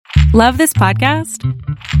Love this podcast?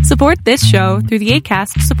 Support this show through the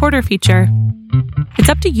Acast supporter feature. It's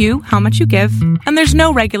up to you how much you give, and there's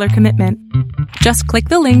no regular commitment. Just click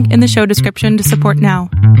the link in the show description to support now.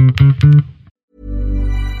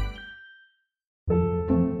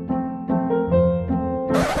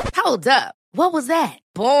 Hold up. What was that?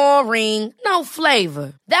 Boring. No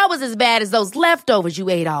flavor. That was as bad as those leftovers you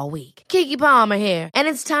ate all week. Keke Palmer here, and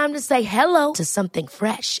it's time to say hello to something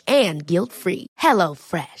fresh and guilt-free. Hello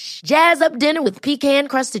Fresh. Jazz up dinner with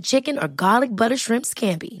pecan-crusted chicken or garlic butter shrimp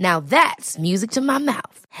scampi. Now that's music to my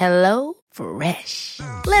mouth. Hello Fresh.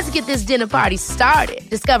 Let's get this dinner party started.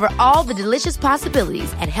 Discover all the delicious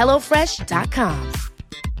possibilities at hellofresh.com.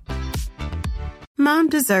 Mom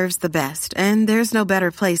deserves the best, and there's no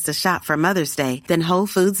better place to shop for Mother's Day than Whole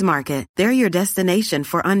Foods Market. They're your destination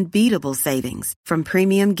for unbeatable savings, from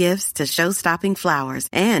premium gifts to show-stopping flowers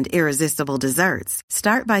and irresistible desserts.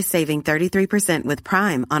 Start by saving 33% with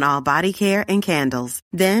Prime on all body care and candles.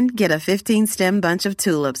 Then get a 15-stem bunch of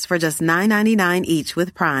tulips for just $9.99 each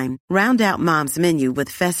with Prime. Round out Mom's menu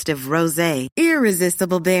with festive rosé,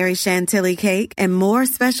 irresistible berry chantilly cake, and more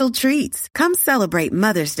special treats. Come celebrate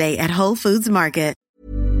Mother's Day at Whole Foods Market.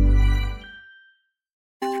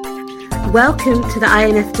 Welcome to the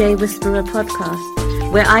INFJ Whisperer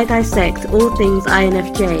podcast, where I dissect all things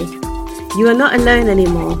INFJ. You are not alone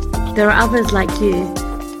anymore. There are others like you.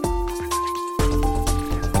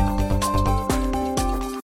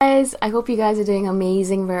 Guys, I hope you guys are doing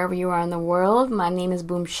amazing wherever you are in the world. My name is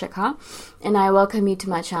Boom Shikha, and I welcome you to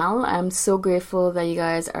my channel. I'm so grateful that you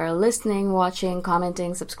guys are listening, watching,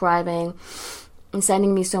 commenting, subscribing, and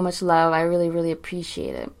sending me so much love. I really, really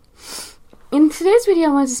appreciate it. In today's video,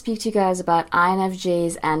 I wanted to speak to you guys about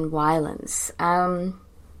INFJs and violence.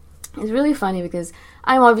 It's really funny because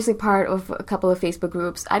I'm obviously part of a couple of Facebook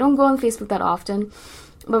groups. I don't go on Facebook that often,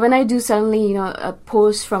 but when I do, suddenly, a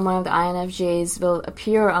post from one of the INFJs will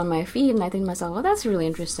appear on my feed, and I think to myself, well, that's really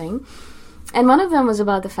interesting. And one of them was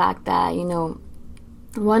about the fact that,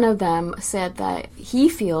 one of them said that he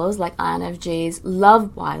feels like INFJs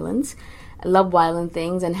love violent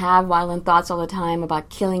things and have violent thoughts all the time about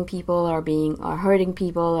killing people or hurting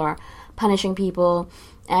people or punishing people.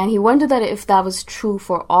 And he wondered that if that was true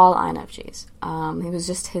for all INFJs. It was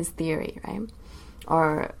just his theory, right?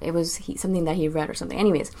 Or it was something that he read or something.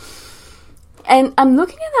 Anyways. And I'm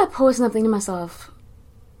looking at that post and I'm thinking to myself,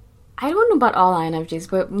 I don't know about all INFJs,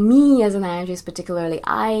 but me as an INFJ particularly,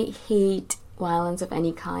 I hate violence of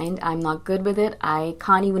any kind. I'm not good with it. I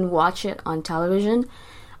can't even watch it on television.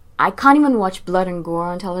 I can't even watch blood and gore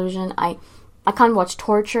on television. I can't watch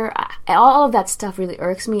torture. All of that stuff really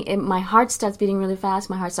irks me. My heart starts beating really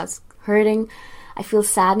fast. My heart starts hurting. I feel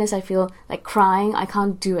sadness. I feel like crying. I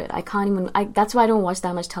can't do it. That's why I don't watch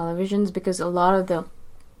that much television, because a lot of the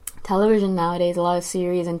television nowadays, a lot of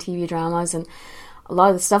series and TV dramas and a lot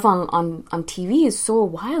of the stuff on TV is so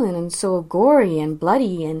violent and so gory and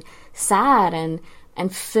bloody and sad and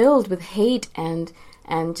filled with hate and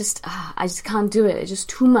just I just can't do it. It's just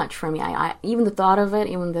too much for me. I even the thought of it,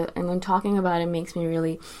 and when talking about it, makes me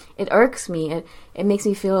really, it irks me. It makes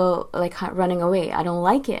me feel like running away. I don't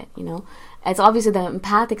like it. It's obviously the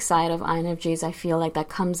empathic side of INFJs. I feel like that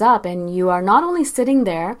comes up, and you are not only sitting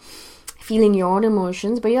there feeling your own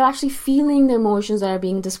emotions, but you're actually feeling the emotions that are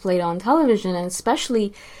being displayed on television, and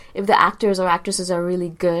especially if the actors or actresses are really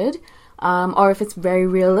good. Or if it's very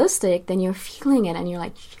realistic, then you're feeling it and you're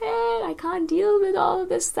like, shit, I can't deal with all of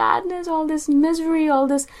this sadness, all this misery, all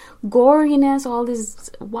this goriness, all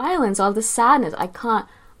this violence, all this sadness. I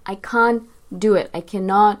can't do it. I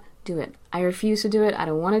cannot do it. I refuse to do it. I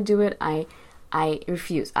don't want to do it. I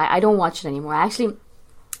refuse. I don't watch it anymore. I actually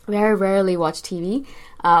very rarely watch TV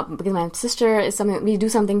because my sister is something, this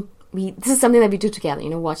is something that we do together,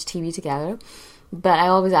 watch TV together. But I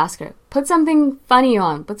always ask her, put something funny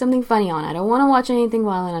on. I don't want to watch anything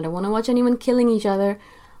violent. I don't want to watch anyone killing each other.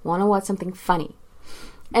 I want to watch something funny.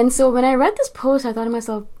 And so when I read this post, I thought to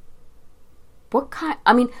myself,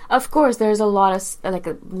 of course, there's a lot of,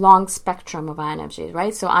 a long spectrum of INFJs,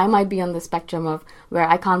 right? So I might be on the spectrum of where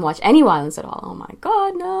I can't watch any violence at all. Oh my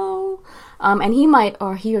God, no. And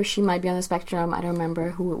he or she might be on the spectrum, I don't remember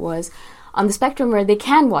who it was, on the spectrum where they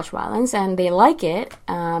can watch violence and they like it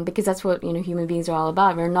because that's what human beings are all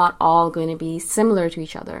about. We're not all going to be similar to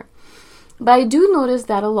each other. But I do notice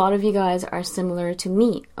that a lot of you guys are similar to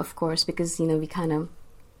me, of course, because we kind of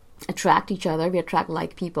attract each other. We attract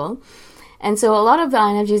like people. And so a lot of the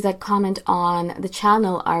INFJs that comment on the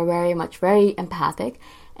channel are very empathic.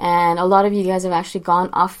 And a lot of you guys have actually gone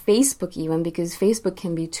off Facebook even, because Facebook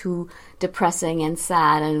can be too depressing and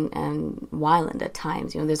sad and violent at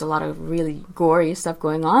times. There's a lot of really gory stuff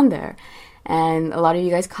going on there. And a lot of you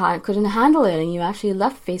guys couldn't handle it, and you actually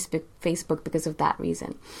left Facebook because of that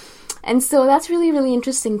reason. And so that's really, really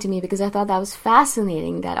interesting to me, because I thought that was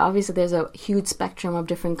fascinating, that obviously there's a huge spectrum of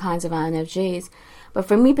different kinds of INFJs. But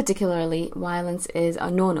for me particularly, violence is a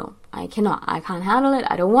no-no. I can't handle it.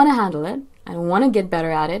 I don't want to handle it. I don't want to get better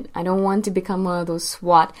at it. I don't want to become one of those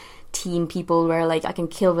SWAT team people where like I can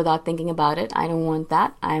kill without thinking about it. I don't want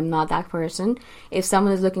that. I'm not that person. If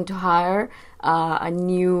someone is looking to hire a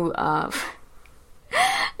new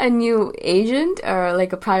agent, or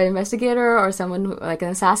like a private investigator, or someone like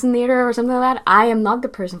an assassinator or something like that, I am not the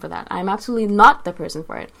person for that. I'm absolutely not the person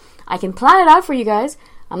for it. I can plan it out for you guys.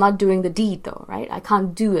 I'm not doing the deed though, right? I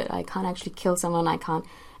can't do it. I can't actually kill someone.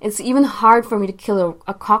 It's even hard for me to kill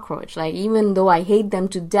a cockroach. Like, even though I hate them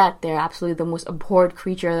to death, they're absolutely the most abhorred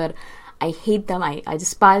creature that I hate them. I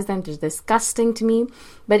despise them. They're disgusting to me.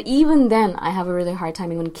 But even then, I have a really hard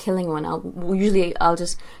time even killing one. I'll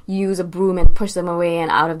just use a broom and push them away and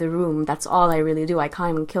out of the room. That's all I really do. I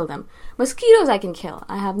can't even kill them. Mosquitoes I can kill.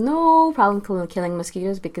 I have no problem killing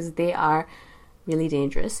mosquitoes because they are really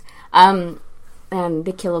dangerous. And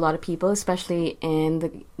they kill a lot of people, especially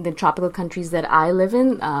in the tropical countries that I live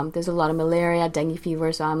in. There's a lot of malaria, dengue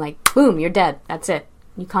fever, so I'm like, boom, you're dead. That's it.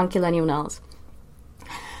 You can't kill anyone else.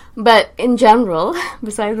 But in general,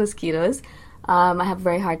 besides mosquitoes, I have a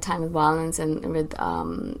very hard time with violence and with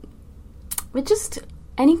just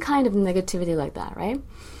any kind of negativity like that, right?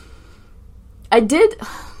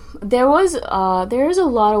 There is a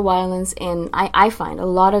lot of violence in, I find, a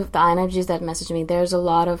lot of the INFJs that message me, there's a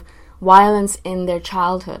lot of violence in their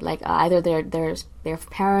childhood, like either their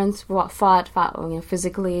parents fought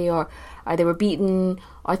physically, or they were beaten,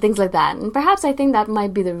 or things like that. And perhaps I think that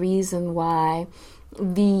might be the reason why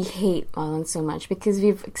we hate violence so much, because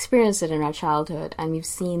we've experienced it in our childhood, and we've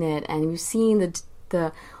seen it, and we've seen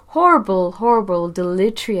the horrible,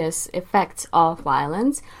 deleterious effects of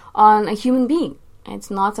violence on a human being. It's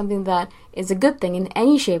not something that is a good thing in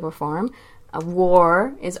any shape or form. A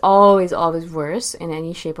war is always worse in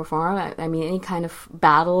any shape or form. I mean, any kind of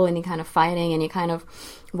battle, any kind of fighting, any kind of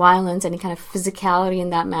violence, any kind of physicality in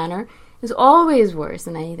that manner is always worse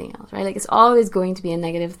than anything else, right? Like, it's always going to be a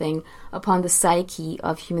negative thing upon the psyche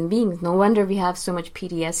of human beings. No wonder we have so much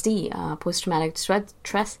PTSD, post-traumatic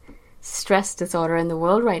stress disorder in the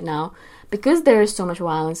world right now, because there is so much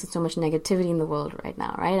violence and so much negativity in the world right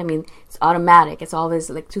now, right? I mean, it's automatic. It's always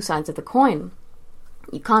like two sides of the coin.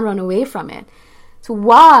 You can't run away from it. So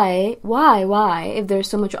why, if there's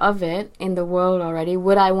so much of it in the world already,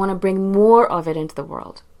 would I want to bring more of it into the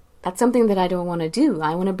world? That's something that I don't want to do.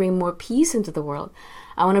 I want to bring more peace into the world.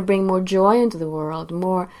 I want to bring more joy into the world,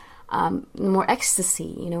 more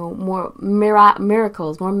ecstasy, more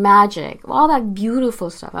miracles, more magic, all that beautiful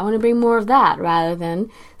stuff. I want to bring more of that rather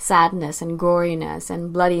than sadness and goriness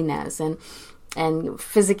and bloodiness and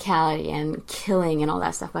physicality and killing and all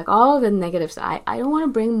that stuff, like all of the negative stuff. I don't want to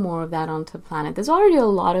bring more of that onto the planet. There's already a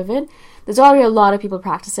lot of it. There's already a lot of people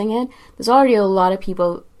practicing it. There's already a lot of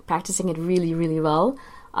people practicing it really, really well.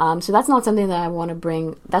 So that's not something that I want to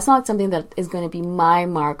bring. That's not something that is going to be my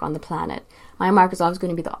mark on the planet. My mark is always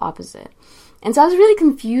going to be the opposite. And so I was really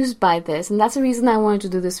confused by this, and that's the reason I wanted to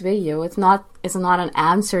do this video. It's not an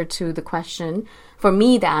answer to the question. For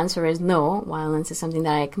me, the answer is no. Violence is something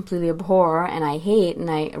that I completely abhor and I hate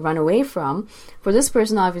and I run away from. For this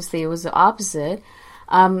person, obviously, it was the opposite.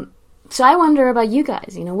 So I wonder about you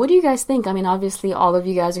guys. What do you guys think? I mean, obviously, all of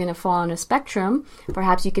you guys are going to fall on a spectrum.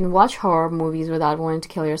 Perhaps you can watch horror movies without wanting to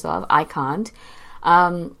kill yourself. I can't.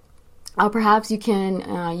 Or perhaps you can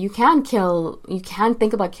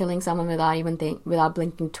think about killing someone without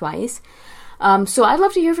blinking twice. So I'd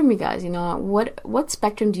love to hear from you guys. What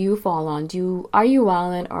spectrum do you fall on? Are you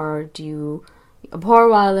violent, or do you abhor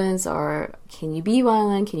violence, or can you be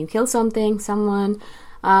violent? Can you kill someone?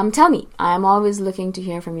 Tell me. I'm always looking to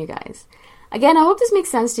hear from you guys. Again, I hope this makes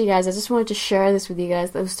sense to you guys. I just wanted to share this with you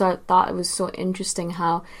guys. I thought it was so interesting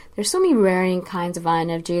how there's so many varying kinds of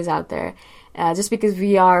INFJs out there. Just because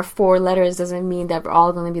we are 4 letters doesn't mean that we're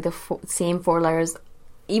all going to be the same 4 letters.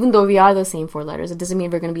 Even though we are the same 4 letters, it doesn't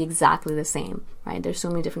mean we're going to be exactly the same, right? There's so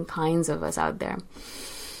many different kinds of us out there.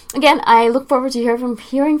 Again, I look forward to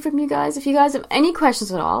hearing from you guys. If you guys have any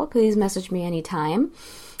questions at all, please message me anytime.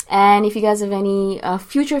 And if you guys have any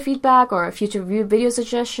future feedback or future video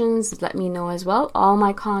suggestions, let me know as well. All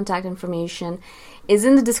my contact information is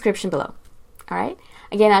in the description below. All right?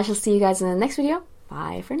 Again, I shall see you guys in the next video.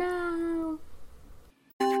 Bye for now.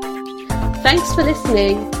 Thanks for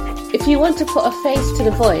listening. If you want to put a face to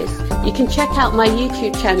the voice, you can check out my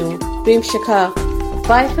YouTube channel, Boom Shikha.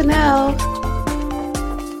 Bye for now.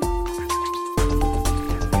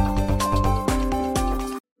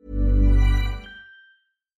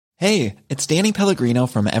 Hey, it's Danny Pellegrino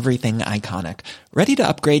from Everything Iconic. Ready to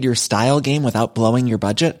upgrade your style game without blowing your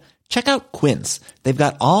budget? Check out Quince. They've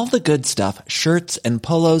got all the good stuff, shirts and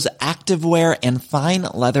polos, activewear, and fine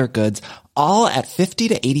leather goods, all at 50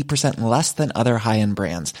 to 80% less than other high-end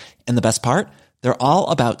brands. And the best part? They're all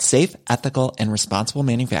about safe, ethical, and responsible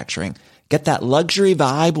manufacturing. Get that luxury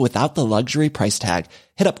vibe without the luxury price tag.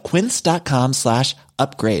 Hit up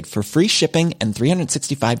quince.com/upgrade for free shipping and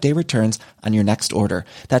 365-day returns on your next order.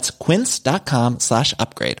 That's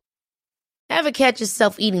quince.com/upgrade. Ever catch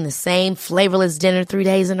yourself eating the same flavorless dinner 3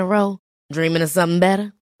 days in a row? Dreaming of something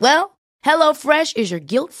better? Well, HelloFresh is your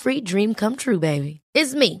guilt-free dream come true, baby.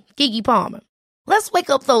 It's me, Keke Palmer. Let's wake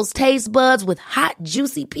up those taste buds with hot,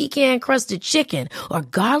 juicy pecan-crusted chicken or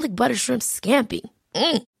garlic butter shrimp scampi.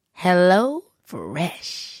 Hello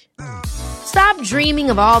Fresh. Stop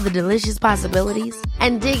dreaming of all the delicious possibilities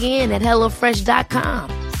and dig in at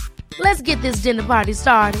HelloFresh.com. Let's get this dinner party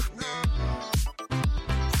started.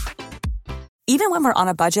 Even when we're on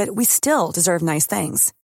a budget, we still deserve nice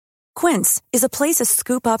things. Quince is a place to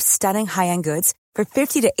scoop up stunning high-end goods for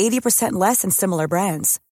 50 to 80% less than similar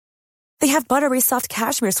brands. They have buttery soft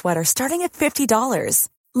cashmere sweaters starting at $50,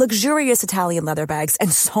 luxurious Italian leather bags,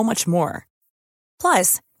 and so much more.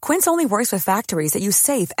 Plus, Quince only works with factories that use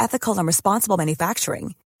safe, ethical, and responsible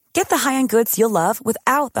manufacturing. Get the high-end goods you'll love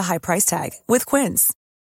without the high price tag with Quince.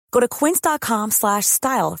 Go to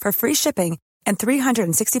quince.com/style for free shipping and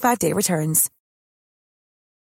 365-day returns.